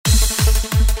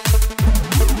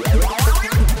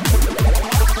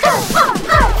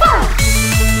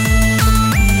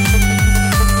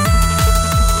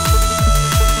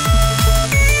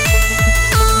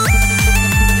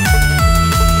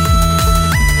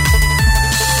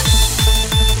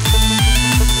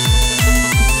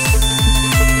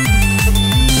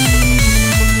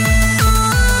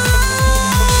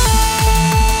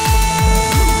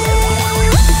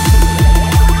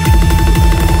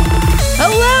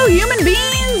human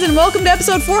beings, and welcome to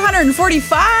episode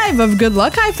 445 of Good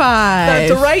Luck High Five.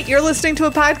 That's right. You're listening to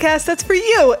a podcast that's for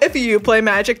you if you play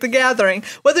Magic the Gathering.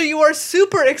 Whether you are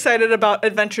super excited about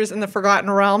Adventures in the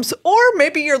Forgotten Realms, or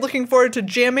maybe you're looking forward to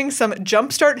jamming some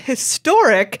Jumpstart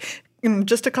Historic in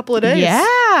just a couple of days.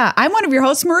 Yeah, I'm one of your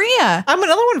hosts, Maria. I'm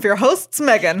another one of your hosts,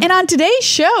 Megan. And on today's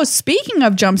show, speaking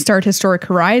of Jumpstart Historic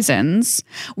Horizons,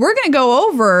 we're going to go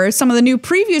over some of the new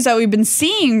previews that we've been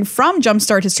seeing from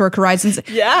Jumpstart Historic Horizons.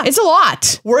 Yeah. It's a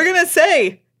lot. We're going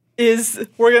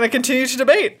to continue to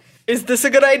debate. Is this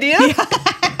a good idea?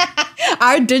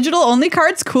 Are digital only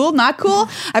cards cool, not cool?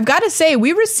 I've got to say,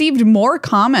 we received more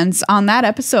comments on that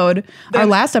episode, our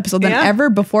last episode, than ever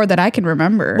before that I can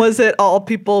remember. Was it all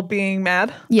people being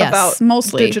mad about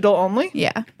mostly digital only?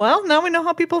 Yeah. Well, now we know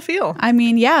how people feel. I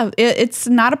mean, yeah, it's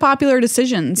not a popular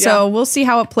decision. So we'll see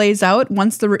how it plays out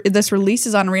once this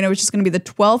releases on Arena, which is going to be the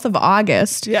 12th of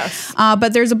August. Yes.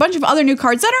 But there's a bunch of other new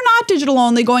cards that are not digital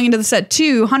only going into the set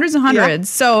too, hundreds and hundreds.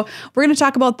 Yeah. So we're going to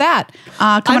talk about that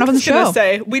coming up on the show. I'm just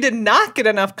going to say, we did not get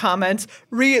enough comments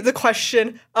read the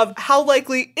question of how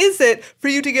likely is it for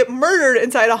you to get murdered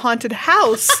inside a haunted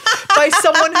house by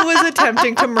someone who is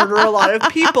attempting to murder a lot of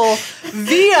people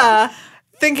via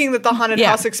thinking that the haunted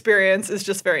house experience is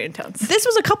just very intense. This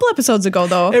was a couple episodes ago,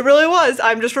 though. It really was.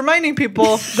 I'm just reminding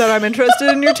people that I'm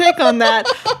interested in your take on that.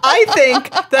 I think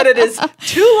that it is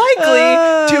too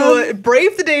likely to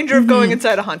brave the danger of going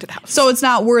inside a haunted house. So it's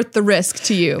not worth the risk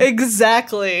to you.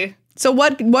 Exactly. So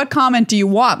what comment do you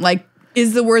want? Like,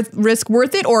 is the risk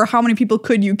worth it, or how many people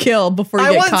could you kill before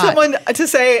you get caught? I want someone to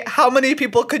say, how many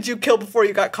people could you kill before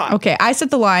you got caught? Okay, I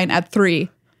set the line at 3.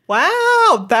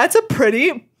 Wow, that's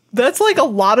like a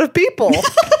lot of people.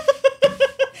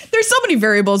 There's so many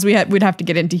variables we'd have to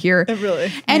get into here. It really.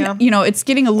 And, you know, it's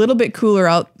getting a little bit cooler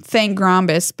out, thank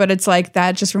Grombus, but it's like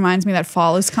that just reminds me that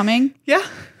fall is coming. Yeah.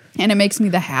 And it makes me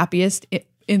the happiest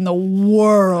in the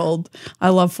world. I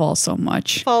love fall so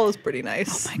much. Fall is pretty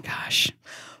nice. Oh my gosh.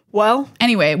 Well,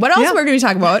 anyway, what else we're going to be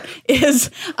talking about is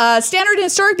Standard and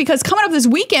Historic, because coming up this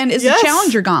weekend is the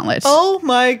Challenger Gauntlet. Oh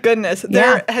my goodness.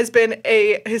 There has been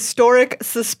a historic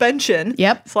suspension.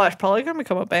 Yep. / probably going to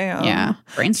become a ban. Yeah.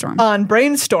 Brainstorm. On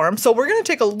Brainstorm. So we're going to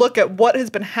take a look at what has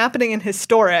been happening in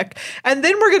Historic, and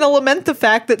then we're going to lament the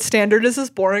fact that Standard is as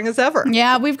boring as ever.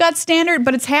 Yeah, we've got Standard,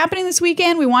 but it's happening this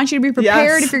weekend. We want you to be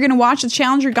prepared if you're going to watch the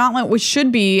Challenger Gauntlet, which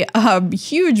should be a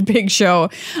huge, big show,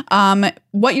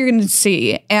 what you're going to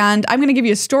see. And I'm going to give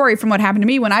you a story from what happened to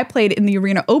me when I played in the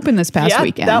Arena Open this past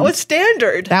weekend. That was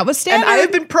Standard. And I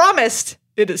have been promised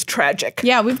it is tragic.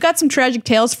 Yeah, we've got some tragic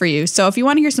tales for you. So if you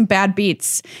want to hear some bad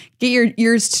beats, get your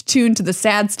ears tuned to the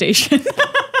sad station.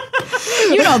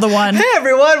 You know the one. Hey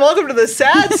everyone, welcome to the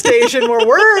sad station where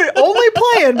we're only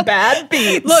playing bad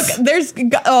beats. Look,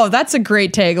 that's a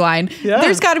great tagline. Yeah.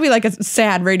 There's got to be like a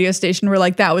sad radio station where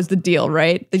like that was the deal,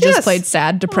 right? They just played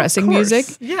sad, depressing music.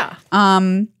 Yeah.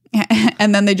 And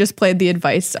then they just played the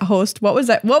advice host. What was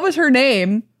that? What was her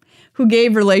name? Who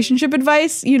gave relationship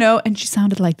advice, you know, and she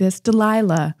sounded like this,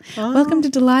 Delilah. Oh. Welcome to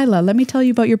Delilah. Let me tell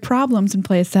you about your problems and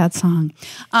play a sad song.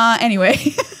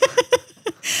 Anyway.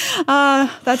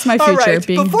 That's my future,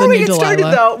 being the new Delilah. Before we get started,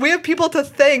 though, we have people to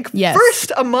thank. Yes.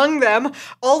 First among them,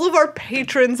 all of our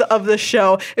patrons of the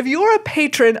show. If you are a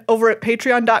patron over at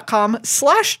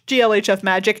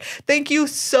patreon.com/GLHFmagic, thank you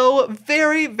so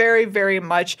very, very, very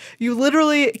much. You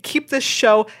literally keep this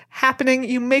show happening.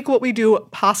 You make what we do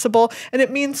possible, and it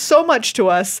means so much to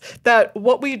us that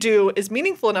what we do is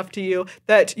meaningful enough to you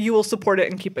that you will support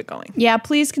it and keep it going. Yeah,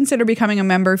 please consider becoming a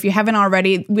member. If you haven't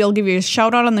already, we'll give you a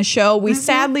shout out on the show. We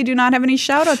sadly do not have any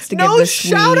shout outs to give this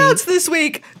week. No shout outs this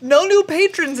week. No new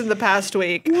patrons in the past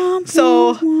week. Womp,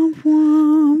 so womp,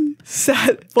 womp.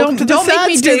 Sad. Don't make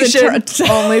me do the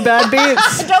only bad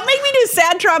beats. Don't make me do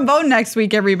sad trombone next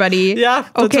week, everybody. Yeah,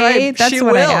 that's okay, right. That's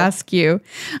what I ask you.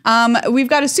 We've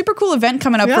got a super cool event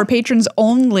coming up for patrons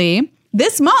only.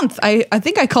 This month, I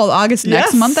think I called August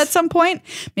next month at some point,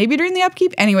 maybe during the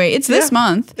upkeep. Anyway, it's this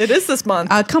month. It is this month.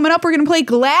 Coming up, we're going to play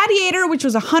Gladiator, which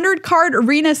was a 100-card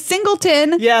arena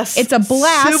singleton. Yes. It's a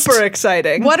blast. Super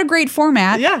exciting. What a great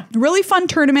format. Yeah. Really fun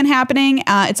tournament happening.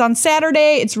 It's on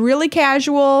Saturday. It's really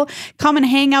casual. Come and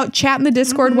hang out, chat in the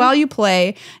Discord while you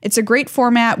play. It's a great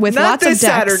format with lots of decks.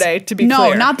 Not this Saturday, to be clear.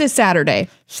 No, not this Saturday.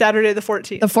 Saturday the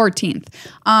 14th. The 14th.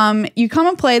 You come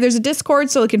and play. There's a Discord,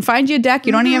 so it can find you a deck.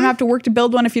 You don't even have to work to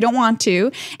build one if you don't want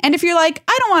to. And if you're like,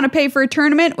 I don't want to pay for a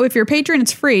tournament, if you're a patron,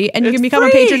 it's free. And you can become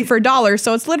a patron for $1.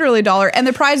 So it's literally $1. And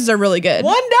the prizes are really good.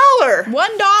 $1.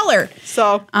 $1.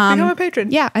 So become a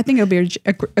patron. Yeah, I think it'll be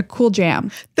a cool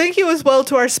jam. Thank you as well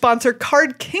to our sponsor,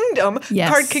 Card Kingdom. Yes.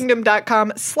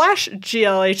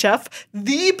 cardkingdom.com/GLHF,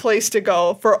 the place to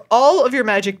go for all of your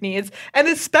Magic needs. And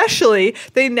especially,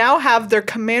 they now have their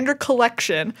Commander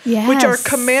collection, which are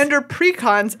Commander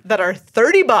precons that are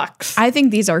 $30. I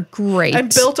think these are great.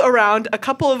 And built around a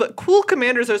couple of cool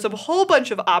commanders. There's a whole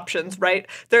bunch of options, right?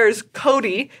 There's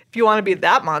Cody, if you want to be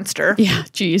that monster. Yeah,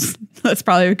 geez. That's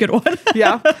probably a good one.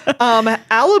 Yeah.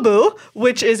 Alibu,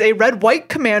 which is a red-white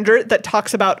commander that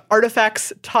talks about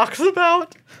artifacts,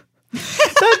 artifacts.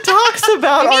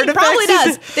 Probably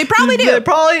does. They probably do. They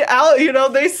probably,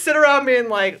 they sit around being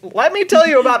like, let me tell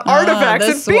you about artifacts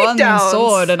and beatdowns. This one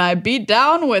sword, and I beat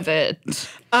down with it.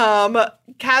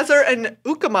 Khazar and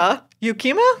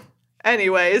Ukima?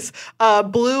 Anyways,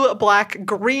 blue, black,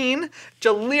 green.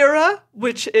 Jalira,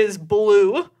 which is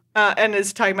blue. And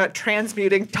is talking about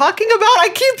transmuting. I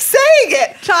keep saying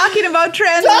it! Talking about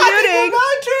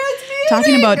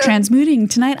transmuting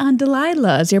tonight on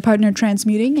Delilah. Is your partner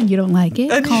transmuting and you don't like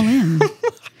it? Call in.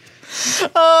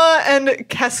 And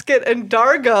Kesket and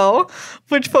Dargo,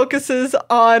 which focuses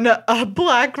on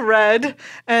black, red,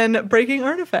 and breaking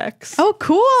artifacts. Oh,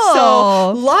 cool.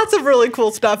 So lots of really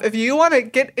cool stuff. If you want to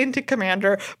get into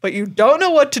Commander, but you don't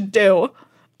know what to do,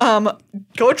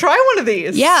 go try one of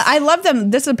these. Yeah, I love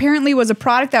them. This apparently was a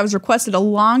product that was requested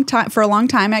for a long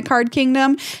time at Card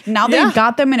Kingdom. Now they've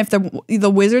got them, and if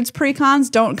the Wizards precons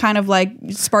don't kind of like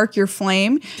spark your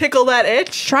flame, tickle that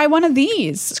itch, try one of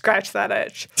these. Scratch that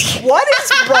itch. What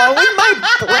is wrong with my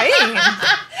brain?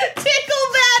 Tickle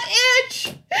that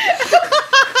itch.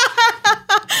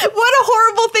 What a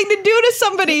horrible thing to do to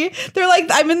somebody. They're like,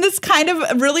 I'm in this kind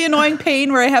of really annoying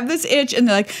pain where I have this itch, and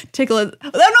they're like, tickle it.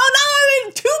 No, I'm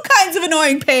in two kinds of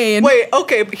annoying pain. Wait,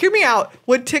 okay, but hear me out.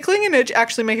 Would tickling an itch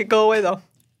actually make it go away, though?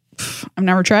 I've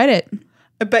never tried it.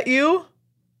 I bet you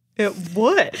it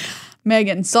would.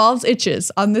 Megan solves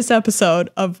itches on this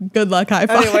episode of Good Luck High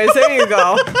Five. Anyways, there you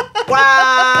go.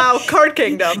 Wow. Card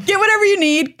Kingdom. Get whatever you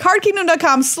need.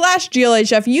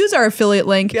 Cardkingdom.com/GLHF. Use our affiliate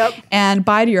link and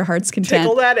buy to your heart's content.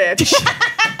 Tickle that itch.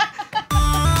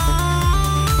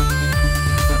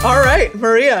 All right,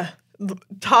 Maria.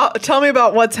 Tell me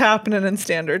about what's happening in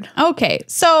Standard. Okay,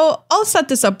 so I'll set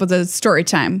this up with a story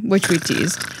time, which we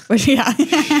teased, which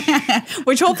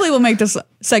hopefully will make this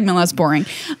segment less boring.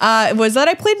 Was that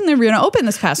I played in the Arena Open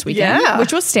this past weekend,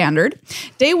 which was Standard.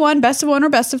 Day 1, best of 1 or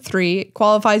best of 3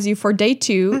 qualifies you for day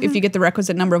 2 if you get the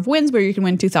requisite number of wins, where you can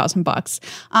win $2,000.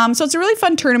 So it's a really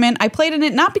fun tournament. I played in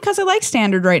it not because I like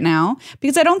Standard right now,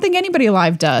 because I don't think anybody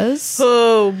alive does.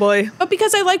 Oh boy! But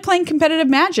because I like playing competitive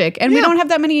Magic, and we don't have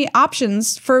that many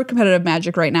options for competitive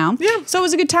Magic right now. Yeah. So it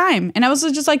was a good time. And I was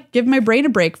just like giving my brain a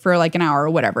break for like an hour or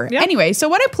whatever. Yeah. Anyway, so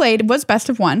what I played was best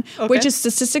of 1, which is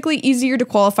statistically easier to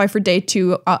qualify for day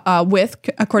 2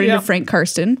 according to Frank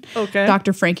Karsten. Okay.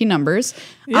 Dr. Frankie Numbers.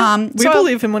 Yeah. We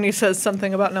believe him when he says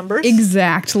something about numbers.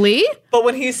 Exactly. But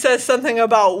when he says something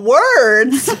about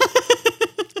words...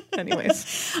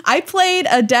 Anyways. I played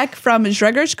a deck from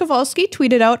Grzegorz Kowalski,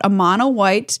 tweeted out a mono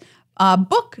white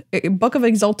Book of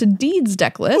Exalted Deeds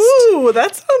deck list. Ooh,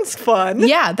 that sounds fun.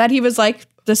 Yeah, that he was like,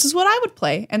 this is what I would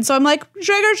play. And so I'm like,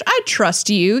 Grzegorz, I trust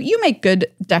you. You make good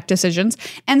deck decisions.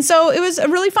 And so it was a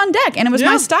really fun deck. And it was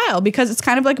my style because it's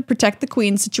kind of like a protect the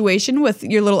queen situation with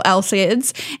your little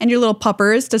Elcids and your little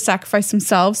puppers to sacrifice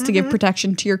themselves to give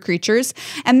protection to your creatures.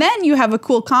 And then you have a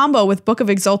cool combo with Book of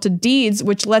Exalted Deeds,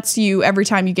 which lets you, every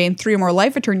time you gain 3 or more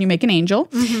life a turn, you make an angel.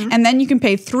 And then you can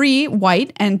pay 3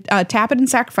 white and tap it and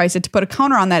sacrifice it to put a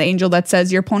counter on that angel that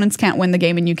says your opponents can't win the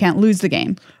game and you can't lose the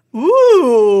game.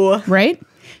 Ooh. Right?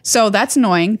 So that's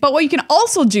annoying. But what you can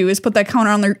also do is put that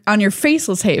counter on your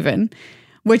Faceless Haven,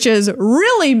 which is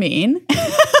really mean.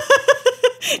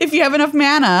 If you have enough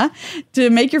mana to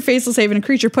make your Faceless Haven a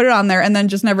creature, put it on there, and then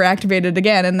just never activate it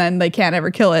again, and then they can't ever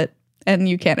kill it, and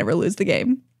you can't ever lose the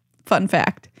game. Fun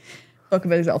fact. Book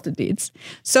of Exalted Deeds.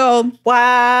 So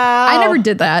wow, I never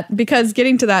did that because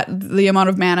getting to the amount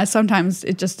of mana, sometimes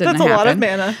it just didn't happen. That's a lot of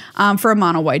mana for a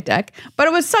mono white deck. But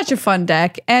it was such a fun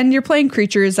deck, and you're playing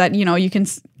creatures that you can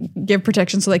give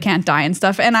protection so they can't die and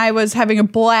stuff. And I was having a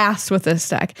blast with this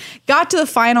deck. Got to the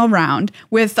final round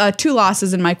with 2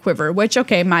 losses in my quiver, which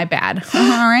my bad.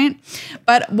 All right,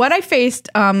 but what I faced,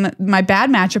 my bad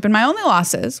matchup and my only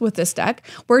losses with this deck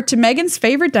were to Megan's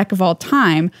favorite deck of all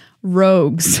time,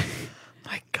 Rogues.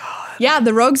 My God. Yeah,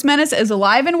 the Rogues Menace is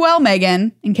alive and well,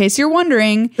 Megan, in case you're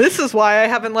wondering. This is why I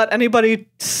haven't let anybody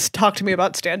talk to me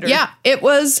about Standard. Yeah, it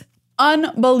was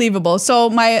unbelievable. So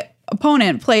my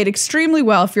opponent played extremely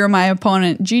well. If you're my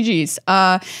opponent, GG's.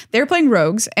 They were playing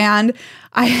Rogues, and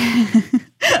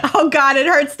oh God, it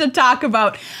hurts to talk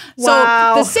about.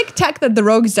 Wow. So the sick tech that the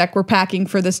Rogues deck were packing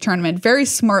for this tournament, very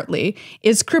smartly,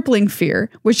 is Crippling Fear,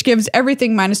 which gives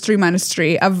everything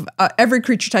 -3/-3 of every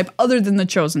creature type other than the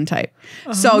chosen type.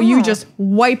 So you just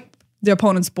wipe the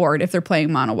opponent's board if they're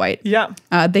playing mono white. Yeah.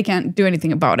 They can't do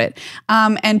anything about it.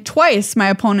 And twice my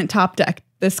opponent top decked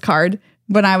this card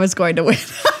when I was going to win.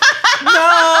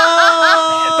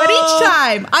 No! But each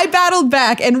time I battled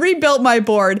back and rebuilt my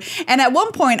board. And at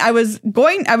one point I was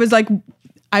like,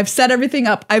 I've set everything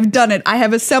up. I've done it. I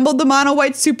have assembled the mono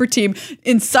white super team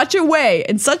in such a way,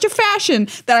 in such a fashion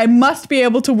that I must be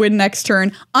able to win next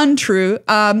turn. Untrue,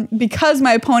 because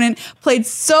my opponent played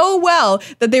so well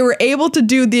that they were able to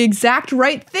do the exact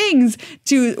right things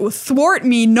to thwart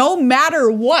me no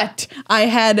matter what I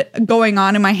had going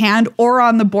on in my hand or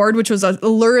on the board, which was a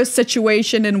Lurrus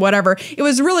situation and whatever. It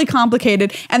was really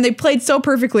complicated and they played so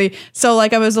perfectly. So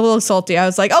like I was a little salty. I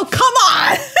was like, oh, come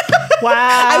on. Wow.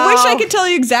 I wish I could tell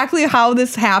you exactly how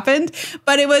this happened,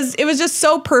 but it was just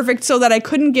so perfect so that I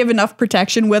couldn't give enough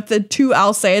protection with the 2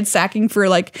 Alseid sacking for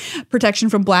like protection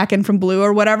from black and from blue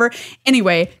or whatever.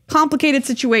 Anyway, complicated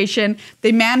situation.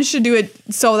 They managed to do it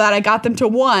so that I got them to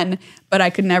 1, but I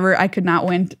could not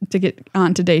win to get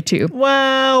on to day 2.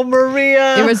 Wow,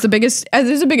 Maria. It was the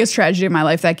biggest tragedy of my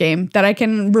life, that game, that I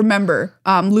can remember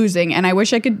losing. And I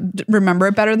wish I could remember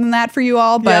it better than that for you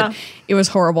all, but It was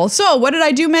horrible. So what did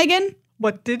I do, Megan?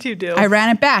 What did you do? I ran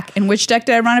it back. And which deck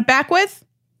did I run it back with?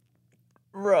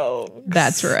 Rogues.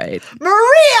 That's right.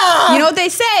 Maria! You know what they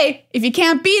say? If you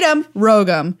can't beat them, rogue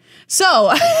them. So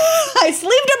I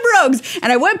sleeved up Rogues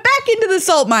and I went back into the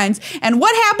salt mines. And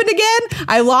what happened again?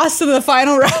 I lost in the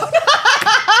final round.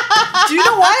 Do you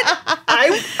know what?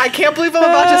 I can't believe I'm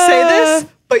about to say this,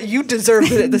 but you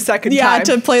deserved it the second time. Yeah,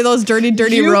 to play those dirty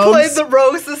Rogues. You played the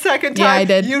Rogues the second time. Yeah, I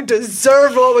did. You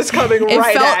deserved what was coming at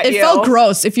you. It felt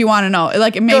gross, if you want to know.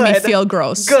 Like, it made me feel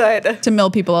gross. Good. To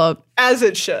mill people out. As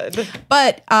it should.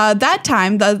 But that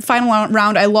time, the final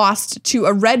round, I lost to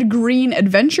a red-green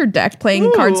adventure deck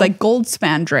playing cards like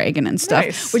Goldspan Dragon and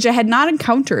stuff, which I had not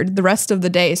encountered the rest of the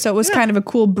day. So it was kind of a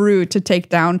cool brew to take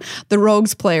down the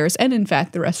Rogues players and, in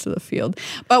fact, the rest of the field.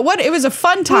 But it was a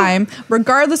fun time,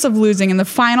 regardless of losing in the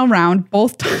final round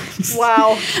both times.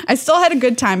 Wow. I still had a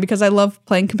good time because I love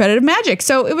playing competitive Magic.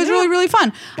 So it was really, really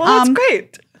fun. Well, that's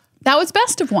great. That was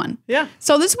best of 1. Yeah.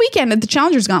 So this weekend at the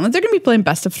Challengers Gauntlet, they're going to be playing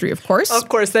best of 3, of course. Of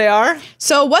course they are.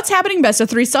 So what's happening best of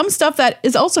 3? Some stuff that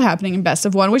is also happening in best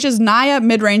of 1, which is Naya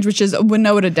midrange, which is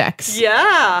Winota decks.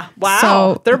 Yeah. Wow.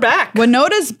 So they're back.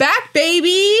 Winota's back,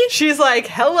 baby. She's like,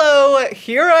 hello,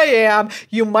 here I am.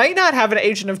 You might not have an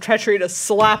Agent of Treachery to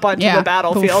slap onto the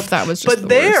battlefield. Oof, that was just but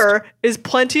there is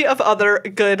plenty of other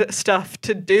good stuff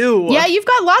to do. Yeah, you've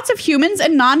got lots of humans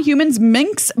and non-humans.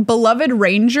 Mink's beloved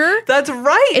Ranger. That's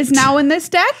right. Is now in this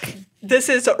deck. This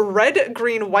is red,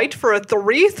 green, white for a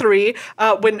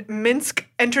 3/3. When Minsk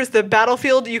enters the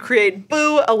battlefield, you create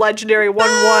Boo, a legendary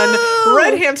 1/1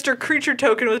 red hamster creature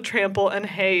token with trample and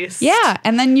haste. Yeah,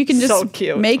 and then you can just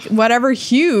make whatever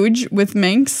huge with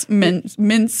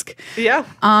Minsk. Yeah.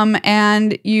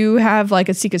 And you have like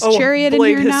a Seeka's Chariot in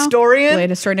here now. Blade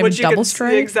Historian, which double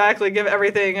strike. Exactly, give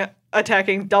everything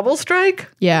attacking double strike.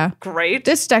 Yeah. Great.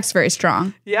 This deck's very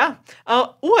strong. Yeah.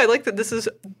 I like that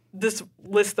this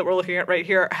list that we're looking at right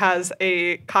here has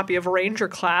a copy of Ranger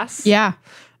class. Yeah.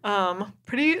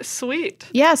 Pretty sweet.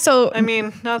 Yeah, so I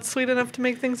mean, not sweet enough to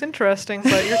make things interesting,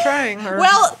 but you're trying or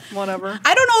whatever.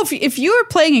 I don't know if you were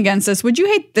playing against this, would you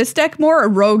hate this deck more or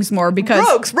Rogues more?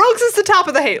 Because Rogues is the top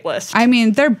of the hate list. I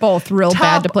mean, they're both real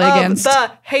bad to play against.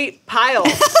 The hate pile.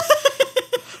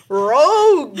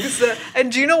 Rogues.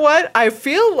 And do you know what? I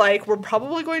feel like we're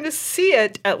probably going to see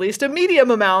it, at least a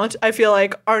medium amount. I feel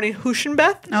like Arnie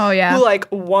Huschenbeth,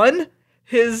 who won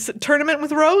his tournament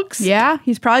with Rogues. Yeah,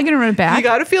 he's probably going to run it back. You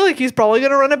got to feel like he's probably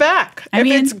going to run it back. If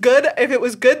it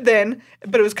was good then,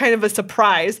 but it was kind of a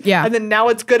surprise. Yeah. And then now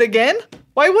it's good again.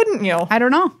 Why wouldn't you? I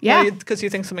don't know. Yeah. Because you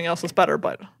think something else is better,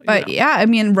 but yeah, I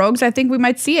mean, Rogues, I think we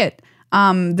might see it.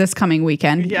 This coming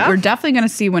weekend. Yeah. We're definitely going to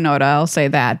see Winota, I'll say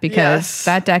that, because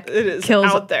that deck kills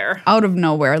out there. Out of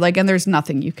nowhere. And there's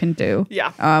nothing you can do.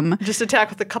 Yeah. Just attack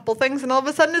with a couple things and all of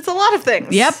a sudden it's a lot of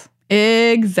things. Yep.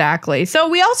 Exactly. So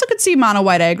we also could see mono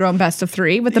white aggro in best of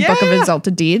 3 with the Book of Yeah.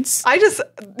 Exalted Deeds. I just,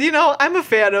 I'm a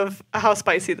fan of how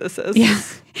spicy this is. Yeah,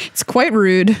 it's quite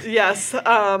rude. Yes.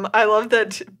 I love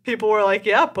that people were like,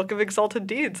 yeah, Book of Exalted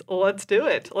Deeds. Let's do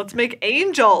it. Let's make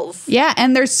angels. Yeah,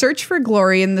 and there's Search for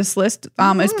Glory in this list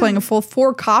is playing a full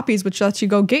 4 copies, which lets you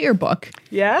go get your book.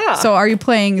 Yeah. So are you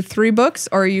playing 3 books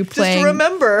or are you playing... Just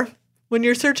remember, when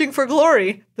you're searching for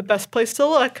glory, the best place to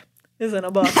look is in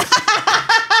a book.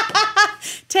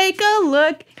 Take a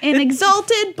look in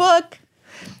Exalted Book.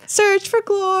 Search for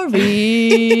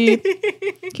glory.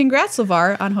 Congrats,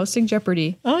 LeVar, on hosting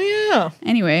Jeopardy. Oh, yeah.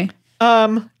 Anyway.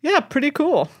 Yeah, pretty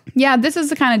cool. Yeah, this is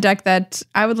the kind of deck that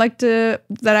I would like to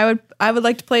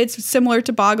play. It's similar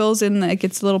to Boggles in like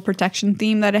its little protection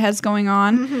theme that it has going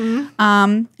on.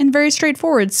 And very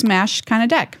straightforward smash kind of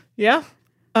deck. Yeah.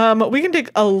 We can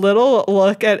take a little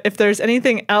look at if there's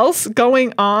anything else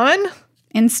going on.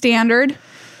 In Standard.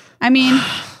 I mean,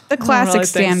 the classic really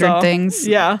think Standard so. things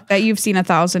Yeah. that you've seen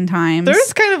 1,000 times.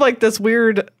 There's kind of like this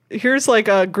weird, here's like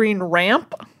a green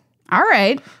ramp. All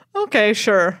right. Okay,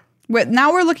 sure.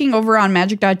 Now we're looking over on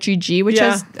magic.gg, which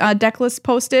Yeah. has deck lists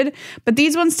posted. But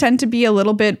these ones tend to be a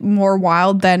little bit more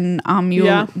wild than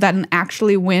than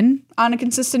actually win on a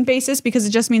consistent basis, because it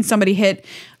just means somebody hit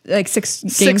like 6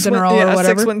 games in a row or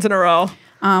whatever. 6 wins in a row.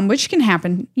 Which can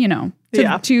happen,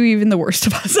 Yeah. to even the worst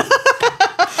of us.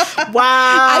 Wow.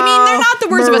 I mean, they're not the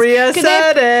worst Maria of us. 'Cause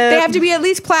said they it. have to be at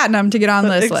least platinum to get on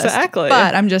this list. Exactly.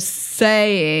 But I'm just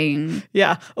saying.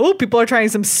 Yeah. Oh, people are trying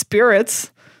some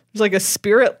spirits. There's like a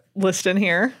spirit list in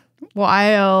here.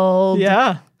 Wild.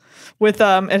 Yeah. With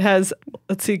it has,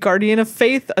 let's see, Guardian of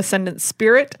Faith, Ascendant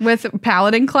Spirit, With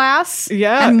Paladin class.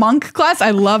 Yeah. And Monk class.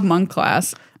 I love Monk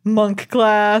class. Monk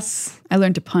class. I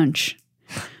learned to punch.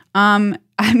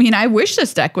 I mean, I wish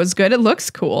this deck was good. It looks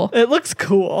cool. It looks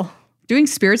cool. Doing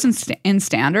spirits in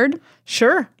Standard,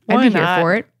 Sure. I'd Why be not? here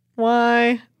for it.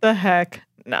 Why the heck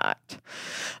not?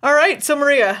 All right. So,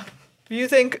 Maria, do you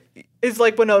think is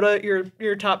like Winota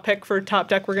your top pick for top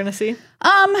deck we're going to see?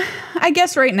 I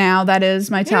guess right now that is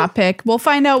my top pick. We'll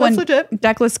find out That's when legit.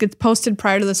 deck list gets posted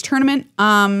prior to this tournament.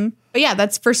 But yeah,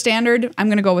 that's for Standard. I'm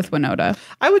gonna go with Winota.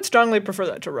 I would strongly prefer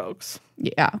that to Rogues.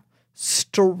 Yeah.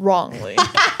 Strongly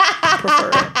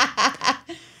prefer it.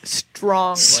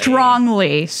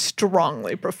 Strongly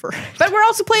prefer it. But we're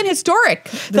also playing Historic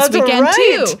this That's weekend right.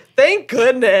 too. Thank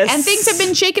goodness. And things have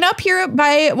been shaken up here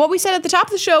by what we said at the top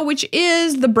of the show, which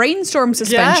is the Brainstorm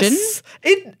suspension. Yes.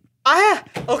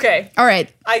 Okay. All right.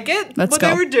 I get Let's what go.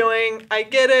 they were doing. I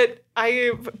get it.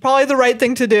 Probably the right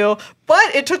thing to do,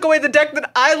 but it took away the deck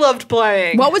that I loved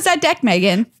playing. What was that deck,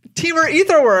 Megan? Temur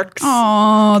Aetherworks.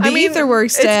 Oh, the I mean,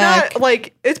 Aetherworks it's deck. not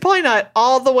like it's probably not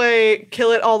all the way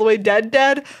kill it all the way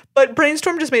dead, but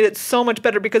Brainstorm just made it so much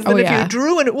better because then if yeah. you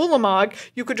drew an Ulamog,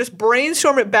 you could just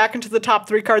brainstorm it back into the top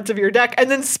 3 cards of your deck and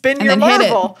then spin your then hit it.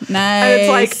 marble. Nice. And it's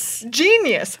like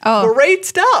genius. Oh. Great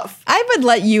stuff. I would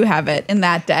let you have it in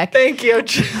that deck. Thank you.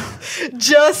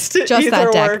 Just that deck.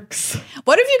 Aetherworks.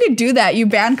 What if you could do that? You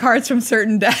ban cards from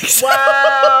certain decks.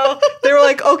 Wow. They were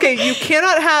like, okay, you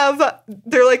cannot have.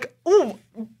 They're like, ooh,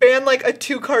 ban like a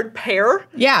 2-card pair.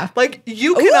 Yeah. Like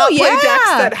you cannot play yeah. decks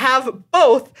that have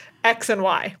both X and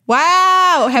Y.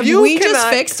 Wow. Have You we just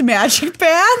cannot- fixed Magic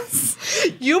bans?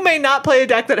 You may not play a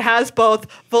deck that has both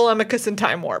Volemicus and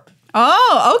Time Warp.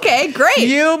 Oh, okay. Great.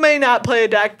 You may not play a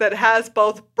deck that has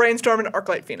both Brainstorm and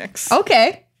Arclight Phoenix.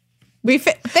 Okay. You're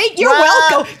Wow.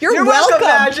 welcome. You're welcome.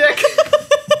 Magic.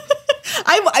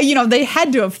 They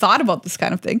had to have thought about this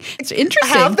kind of thing. It's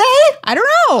interesting. Have they? I don't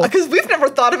know. Because we've never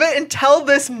thought of it until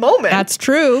this moment. That's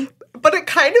true. But it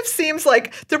kind of seems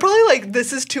like they're probably like,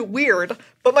 this is too weird.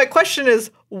 But my question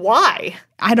is, why?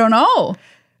 I don't know.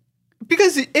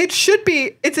 Because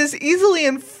it's as easily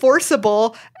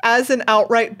enforceable as an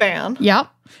outright ban, Yep.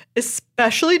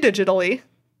 especially digitally.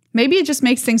 Maybe it just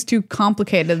makes things too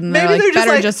complicated, and Maybe they're like, they're just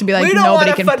better like, just to be like, we don't nobody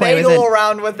want to can play with it. finagle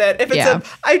around with it. If it's Yeah.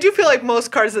 I do feel like most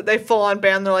cards that they full on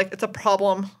ban, they're like, it's a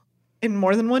problem in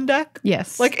more than one deck.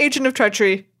 Yes. Like Agent of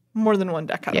Treachery, more than one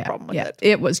deck had a problem with it.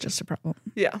 It was just a problem.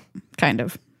 Yeah. Kind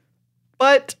of.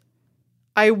 But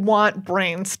I want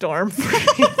Brainstorm for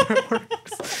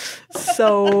Aetherworks.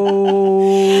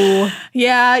 So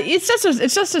Yeah, it's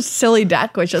just a silly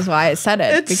deck, which is why I said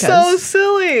it. it's so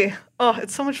silly. Oh,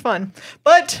 it's so much fun.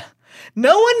 But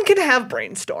no one can have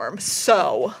Brainstorm.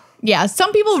 So yeah,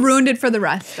 some people ruined it for the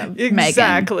rest of Megan.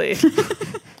 exactly.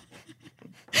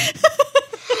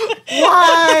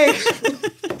 Why?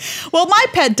 Well, my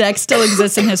pet deck still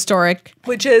exists in Historic.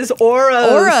 Which is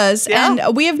auras. Yeah.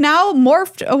 And we have now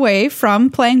morphed away from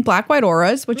playing black-white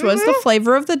auras, which was the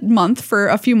flavor of the month for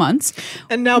a few months,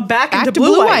 And now back back into to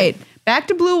blue-white. Back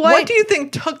to blue-white. What do you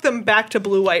think took them back to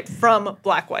blue-white from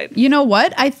black-white? You know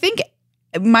what? I think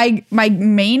my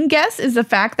main guess is the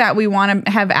fact that we want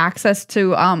to have access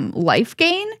to life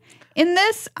gain in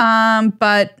this.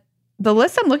 But the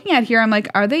list I'm looking at here, I'm like,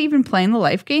 are they even playing the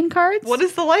life gain cards? What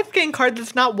is the life gain card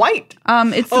that's not white?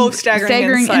 It's the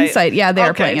Staggering Insight. Yeah, they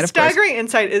are playing it, of course. Staggering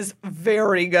Insight is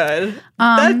very good.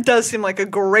 That does seem like a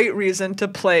great reason to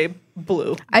play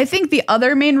blue. I think the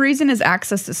other main reason is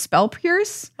access to Spell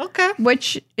Pierce. Okay.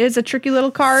 Which is a tricky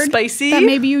little card. Spicy. That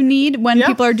maybe you need when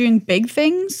people are doing big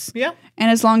things. Yeah. And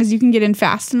as long as you can get in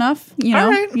fast enough, you know,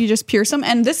 right. you just pierce them.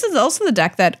 And this is also the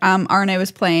deck that Arne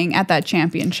was playing at that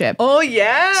championship. Oh,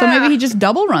 yeah. So maybe he just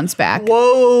double runs back.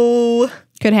 Whoa.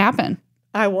 Could happen.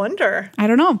 I wonder. I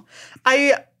don't know.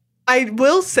 I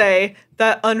will say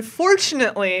that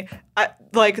unfortunately,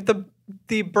 like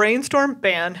the Brainstorm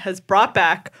ban has brought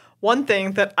back one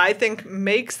thing that I think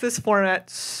makes this format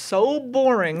so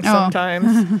boring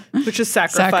sometimes, which is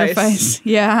sacrifice.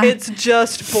 Yeah. It's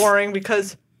just boring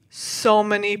because so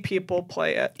many people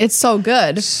play it. It's so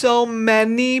good. So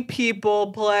many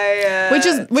people play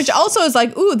it. Which also is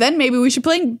like, ooh, then maybe we should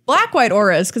play black-white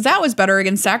auras because that was better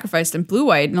against sacrifice than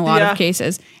blue-white in a lot of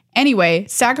cases. Anyway,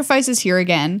 sacrifice is here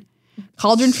again.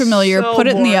 Cauldron Familiar, So put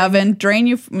it in the boring. oven, drain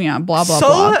you, blah, blah,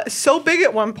 blah. So big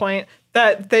at one point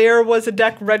that there was a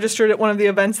deck registered at one of the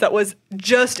events that was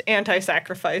just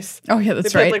anti-sacrifice. Oh, yeah,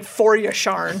 that's they played right. like for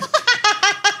Yasharn.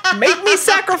 Make me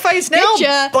sacrifice now,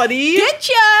 Getcha. buddy.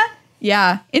 Getcha!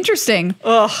 Yeah, interesting.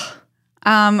 Ugh.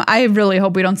 I really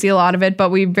hope we don't see a lot of it, but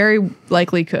we very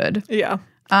likely could. Yeah.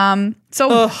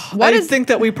 So I think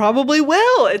that we probably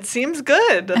will. It seems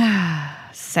good.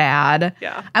 sad.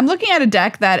 Yeah. I'm looking at a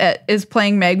deck that is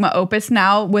playing Magma Opus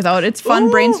now without its fun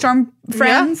Ooh. Brainstorm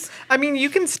friends. Yeah. I mean, you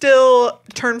can still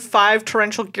turn 5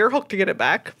 Torrential Gearhulk to get it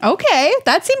back. Okay,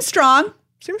 that seems strong.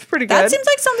 Seems pretty good. That seems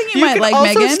like something you might can like,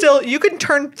 also Megan. you can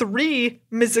turn 3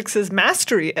 Mizzix's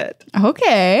Mastery it,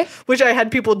 Okay. which I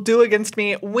had people do against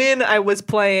me when I was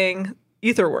playing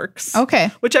Aetherworks. Okay.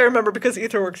 Which I remember because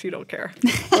Aetherworks, you don't care.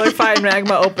 They're like, fine,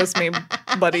 Magma Opus me,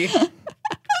 buddy.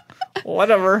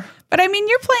 Whatever. But I mean,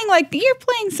 you're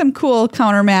playing some cool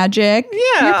counter magic.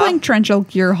 Yeah. You're playing Torrential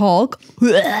Gearhulk.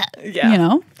 Yeah. You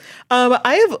know?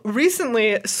 I have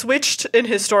recently switched in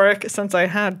Historic, since I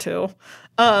had to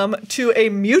a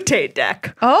Mutate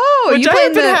deck. Oh, which you I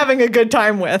have playing been having a good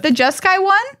time with. the Jeskai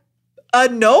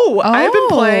one? No, I've been Oh.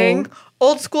 playing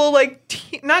old school, like,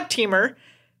 not Teamer.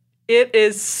 It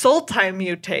is Sultai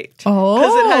Mutate.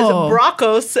 Because it has Oh.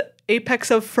 Brokos, Apex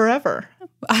of Forever.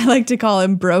 I like to call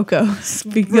him Brokos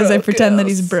because I pretend that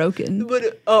he's broken.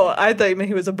 I thought you meant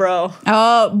he was a bro.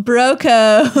 Oh,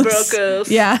 Brokos. Brokos.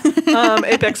 Yeah.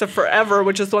 Apex of Forever,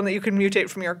 which is the one that you can mutate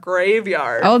from your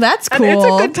graveyard. Oh, that's cool. And it's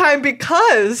a good time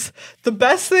because the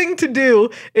best thing to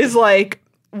do is like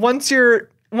once you're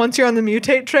on the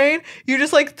mutate train, you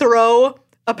just like throw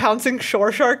a Pouncing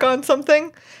Shore Shark on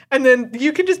something, and then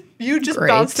you just Great.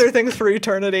 bounce their things for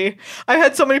eternity. I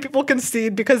had so many people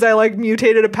concede because I like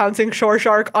mutated a Pouncing Shore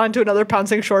Shark onto another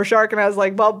Pouncing Shore Shark, and I was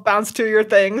like, well, bounce 2 of your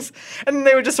things, and then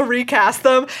they would just recast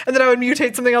them, and then I would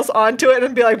mutate something else onto it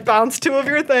and be like, bounce 2 of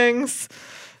your things.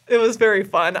 It was very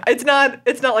fun. It's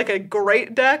not like a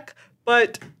great deck,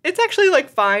 but it's actually like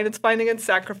fine. It's fine against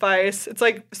sacrifice. It's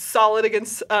like solid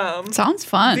against Sounds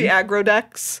fun. the aggro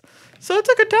decks. So it's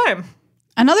a good time.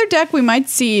 Another deck we might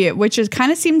see, which is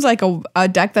kind of seems like a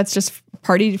deck that's just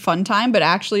party fun time, but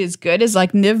actually is good, is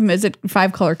like Niv Mizzet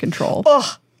 5-color control.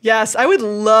 Oh, yes. I would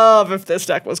love if this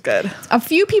deck was good. A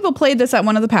few people played this at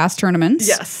one of the past tournaments.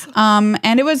 Yes.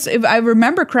 And it was, if I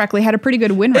remember correctly, had a pretty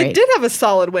good win rate. It did have a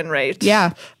solid win rate.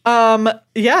 Yeah.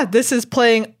 This is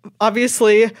playing,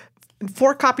 obviously,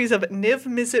 4 copies of Niv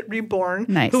Mizzet Reborn,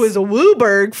 Nice. who is a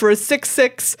Wooburg for a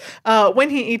 6/6. When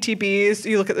he ETBs,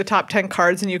 you look at the top 10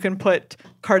 cards and you can put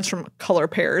cards from color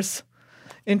pairs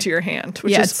into your hand,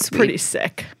 which Yeah, is it's sweet. pretty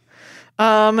sick.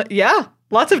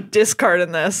 Lots of discard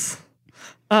in this.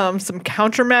 Some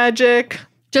counter magic.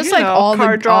 Just you like know, all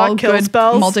card the draw, all kill good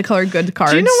spells. multicolored good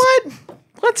cards. Do you know what?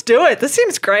 Let's do it. This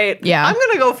seems great. Yeah. I'm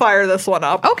going to go fire this one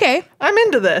up. Okay. I'm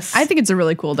into this. I think it's a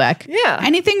really cool deck. Yeah.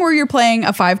 Anything where you're playing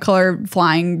a 5-color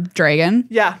flying dragon,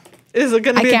 Yeah. Is it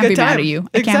going to I be a can't good be time? mad at you.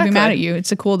 I can't be mad at you.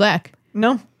 It's a cool deck.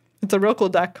 No, it's a real cool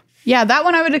deck. Yeah, that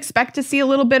one I would expect to see a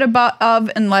little bit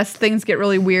of unless things get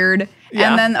really weird. Yeah.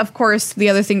 And then, of course, the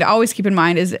other thing to always keep in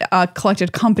mind is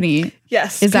Collected Company.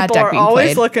 Yes. Is that people deck are being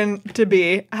always played? looking to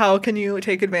be, how can you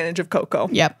take advantage of Coco?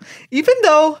 Yep. Even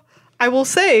though I will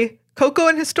say, Coco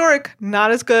in Historic,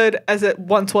 not as good as it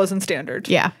once was in Standard.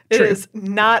 Yeah, It true. is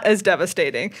not as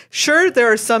devastating. Sure,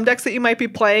 there are some decks that you might be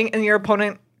playing and your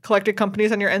opponent collected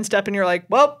companies on your end step and you're like,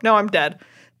 well, no, I'm dead.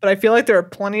 but I feel like there are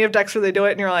plenty of decks where they do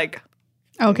it and you're like,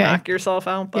 Okay. knock yourself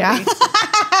out, buddy.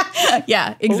 Yeah.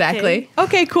 Yeah, exactly.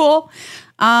 Okay, cool.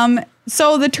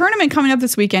 So the tournament coming up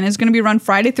this weekend is going to be run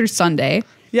Friday through Sunday.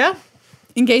 Yeah.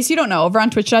 In case you don't know, over on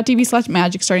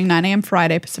twitch.tv/magic starting 9 a.m.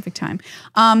 Friday Pacific time.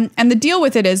 And the deal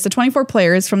with it is the 24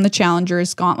 players from the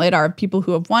Challengers Gauntlet are people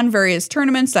who have won various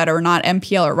tournaments that are not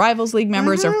MPL or Rivals League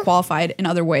members or qualified in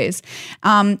other ways.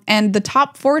 And the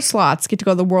top 4 slots get to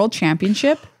go to the World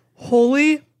Championship,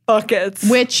 Holy buckets.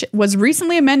 which was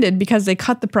recently amended because they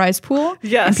cut the prize pool.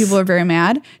 Yes. And people are very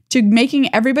mad, to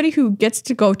making everybody who gets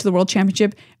to go to the World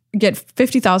Championship get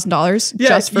 $50,000 Yeah,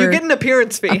 just for you get an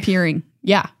appearance fee. appearing.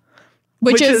 Yeah.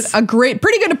 Which is a pretty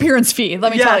good appearance fee,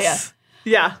 let me tell you.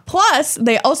 Yeah. Plus,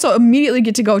 they also immediately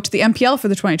get to go to the MPL for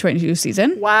the 2022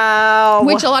 season. Wow.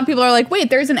 Which a lot of people are like,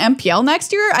 wait, there's an MPL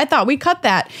next year? I thought we cut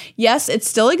that. Yes, it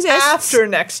still exists. After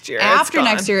next year. After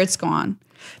next year, it's gone.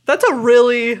 That's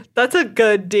a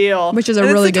good deal. Which is a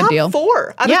And really it's the good top deal.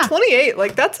 4 out Yeah. of 28.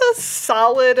 Like, that's a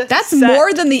solid That's set.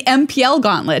 more than the MPL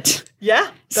gauntlet. Yeah,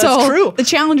 that's So true. the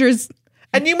Challengers...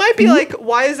 And you might be like,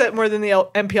 why is that more than the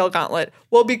MPL gauntlet?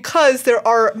 Well, because there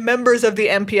are members of the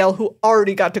MPL who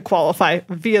already got to qualify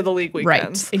via the league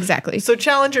weekends. Right, exactly. So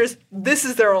challengers, this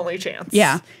is their only chance.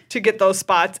 Yeah. To get those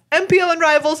spots. MPL and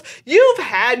rivals, you've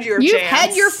had your chance. You've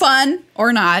had your fun,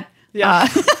 or not. Yeah.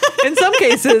 In some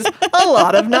cases, a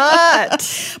lot of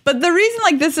not. But the reason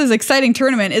like this is exciting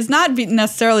tournament is not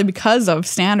necessarily because of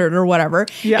standard or whatever.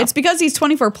 Yeah. It's because these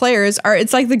 24 players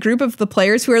it's like the group of the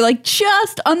players who are like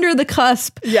just under the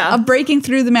cusp of breaking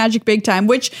through the Magic Big Time,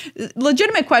 which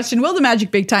legitimate question, will the Magic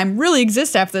Big Time really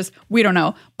exist after this? We don't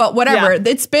know. But whatever,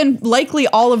 it's been likely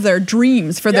all of their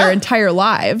dreams for their entire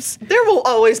lives. There will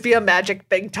always be a Magic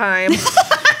Big Time.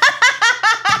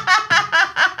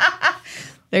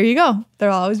 There you go.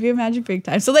 There'll always be a Magic Big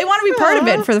Time. So they want to be part of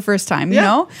it for the first time, you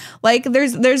know? Like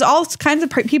there's all kinds of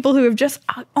people who have just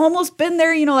almost been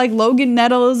there, you know, like Logan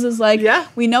Nettles is like,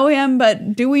 we know him,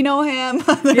 but do we know him?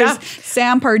 There's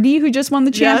Sam Pardee who just won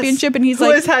the championship and he's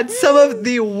who has had some of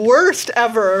the worst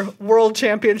ever world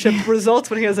championship results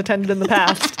when he has attended in the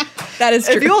past. That is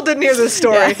true. If you all didn't hear this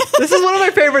story, this is one of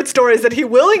my favorite stories that he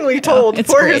willingly told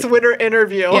for his winter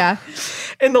interview. Yeah.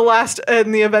 In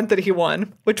the event that he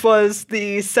won, which was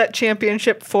the set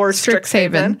championship for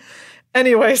Strixhaven.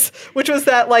 Anyways, which was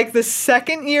that like the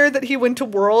second year that he went to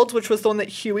Worlds, which was the one that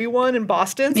Huey won in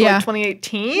Boston, so like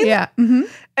 2018. Yeah. Mm-hmm.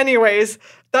 Anyways,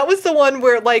 that was the one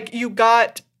where like you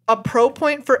got a pro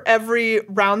point for every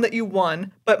round that you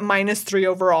won, but -3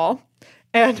 overall.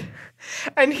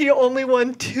 And he only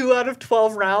won 2 out of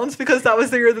 12 rounds because that was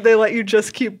the year that they let you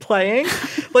just keep playing.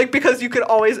 Like, because you could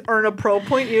always earn a pro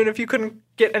point even if you couldn't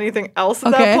get anything else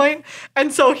at that point.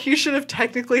 And so he should have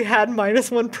technically had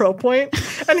 -1 pro point.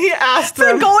 And he asked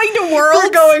them. For going to Worlds?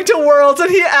 For going to Worlds.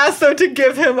 And he asked them to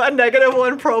give him a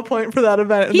 -1 pro point for that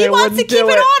event. And he wants to keep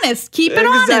it honest. Keep it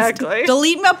honest.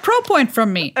 Delete a pro point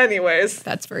from me. Anyways.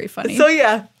 That's very funny. So,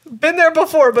 yeah. Been there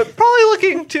before, but probably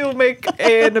looking to make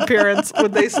an appearance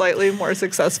with a slightly more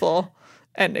successful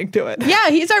ending to it. Yeah,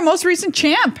 he's our most recent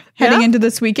champ heading into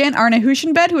this weekend. Arne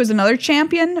Huschenbed, who is another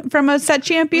champion from a set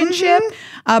championship.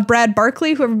 Brad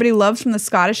Barkley, who everybody loves from the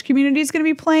Scottish community, is going to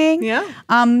be playing. Yeah.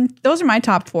 Those are my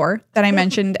top 4 that I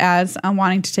mentioned as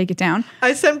wanting to take it down.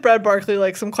 I sent Brad Barkley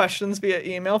like some questions via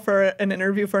email for an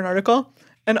interview for an article.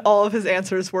 And all of his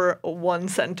answers were 1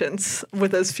 sentence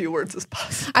with as few words as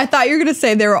possible. I thought you were going to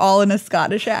say they were all in a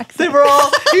Scottish accent. They were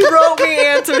all, he wrote me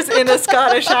answers in a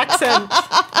Scottish accent.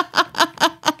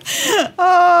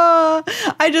 Oh,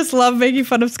 I just love making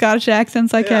fun of Scottish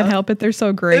accents. I can't help it. They're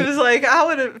so great. It was like, how